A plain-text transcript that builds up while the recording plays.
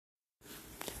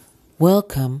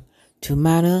Welcome to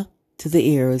Manna to the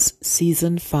Ears,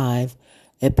 Season 5,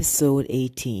 Episode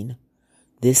 18.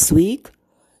 This week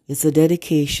is a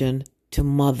dedication to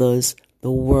mothers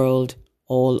the world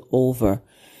all over.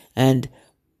 And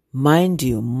mind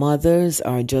you, mothers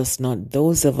are just not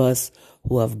those of us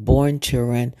who have born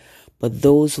children, but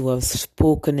those who have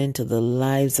spoken into the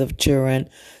lives of children,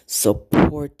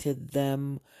 supported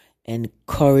them,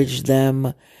 encouraged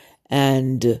them,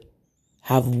 and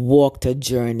have walked a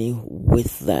journey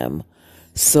with them.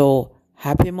 So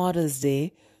happy Mother's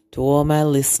Day to all my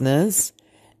listeners,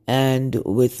 and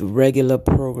with regular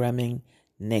programming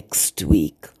next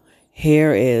week.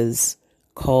 Here is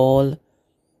Call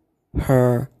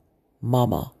Her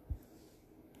Mama.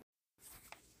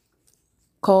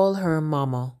 Call her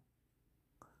mama.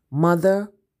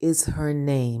 Mother is her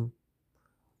name,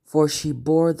 for she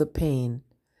bore the pain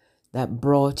that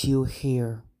brought you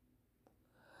here.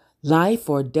 Life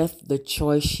or death the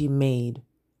choice she made,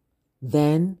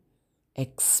 then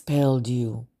expelled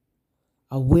you.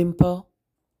 A whimper,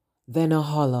 then a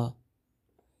holler.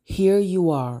 Here you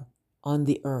are on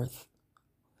the earth.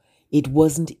 It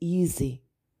wasn't easy,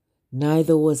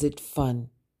 neither was it fun,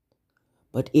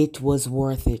 but it was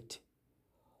worth it.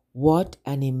 What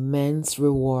an immense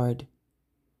reward.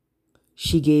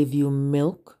 She gave you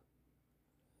milk,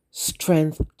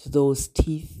 strength to those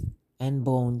teeth and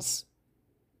bones.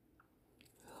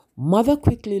 Mother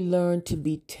quickly learned to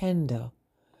be tender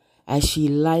as she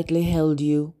lightly held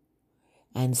you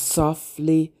and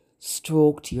softly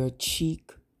stroked your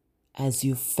cheek as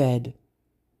you fed.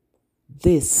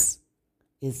 This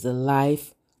is the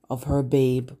life of her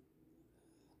babe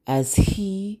as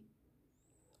he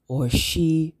or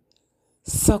she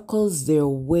suckles their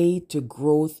way to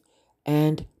growth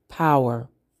and power.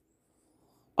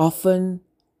 Often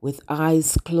with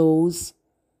eyes closed,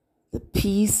 the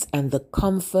peace and the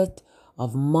comfort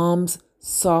of mom's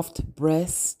soft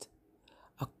breast,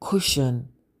 a cushion,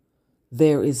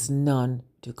 there is none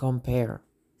to compare.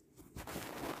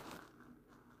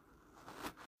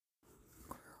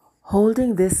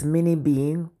 Holding this mini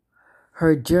being,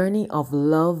 her journey of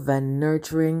love and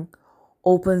nurturing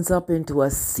opens up into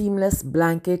a seamless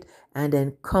blanket and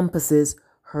encompasses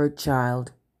her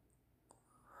child.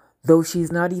 Though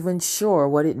she's not even sure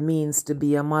what it means to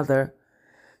be a mother,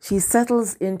 she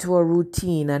settles into a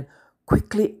routine and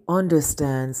quickly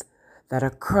understands that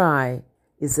a cry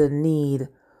is a need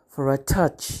for a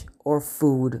touch or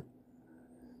food.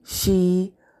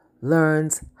 She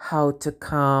learns how to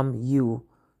calm you,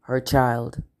 her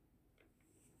child.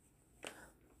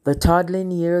 The toddling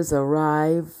years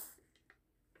arrive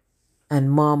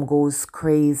and mom goes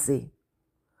crazy.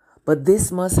 But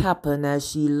this must happen as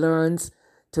she learns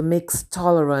to mix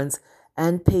tolerance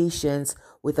and patience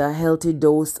with a healthy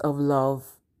dose of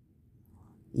love.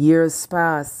 Years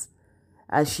pass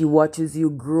as she watches you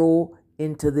grow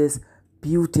into this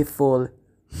beautiful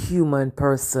human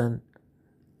person,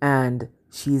 and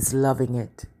she's loving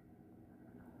it.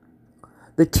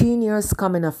 The teen years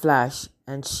come in a flash,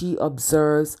 and she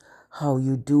observes how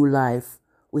you do life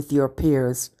with your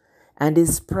peers and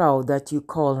is proud that you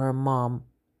call her mom.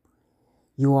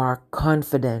 You are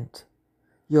confident,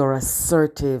 you're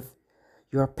assertive,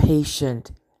 you're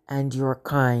patient, and you're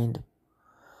kind,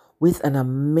 with an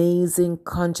amazing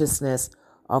consciousness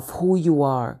of who you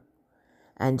are.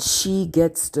 And she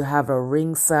gets to have a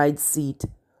ringside seat,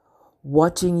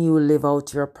 watching you live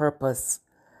out your purpose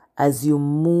as you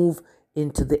move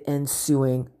into the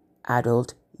ensuing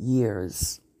adult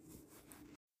years.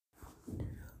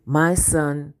 My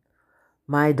son,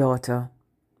 my daughter,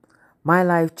 my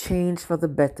life changed for the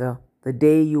better the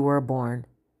day you were born.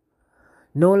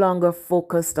 No longer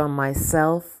focused on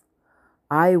myself,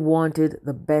 I wanted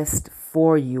the best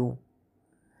for you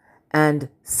and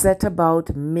set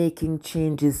about making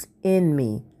changes in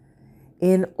me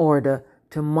in order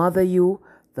to mother you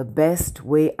the best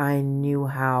way I knew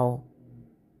how.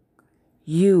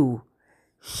 You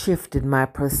shifted my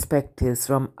perspectives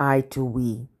from I to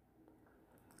we.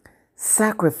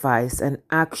 Sacrifice an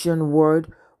action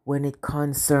word when it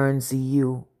concerns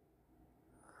you.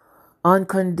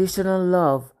 Unconditional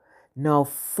love now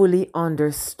fully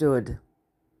understood.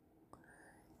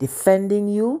 Defending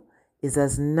you is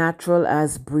as natural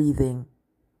as breathing.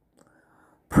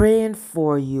 Praying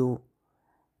for you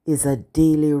is a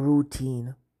daily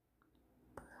routine.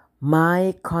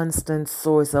 My constant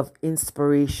source of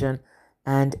inspiration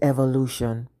and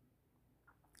evolution.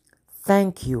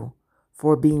 Thank you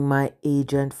for being my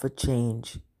agent for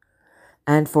change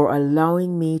and for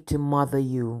allowing me to mother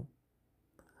you.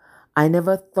 I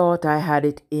never thought I had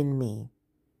it in me.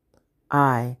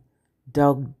 I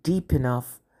dug deep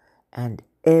enough and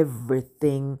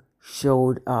everything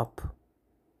showed up.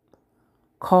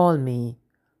 Call me,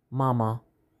 Mama.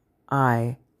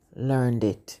 I learned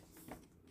it.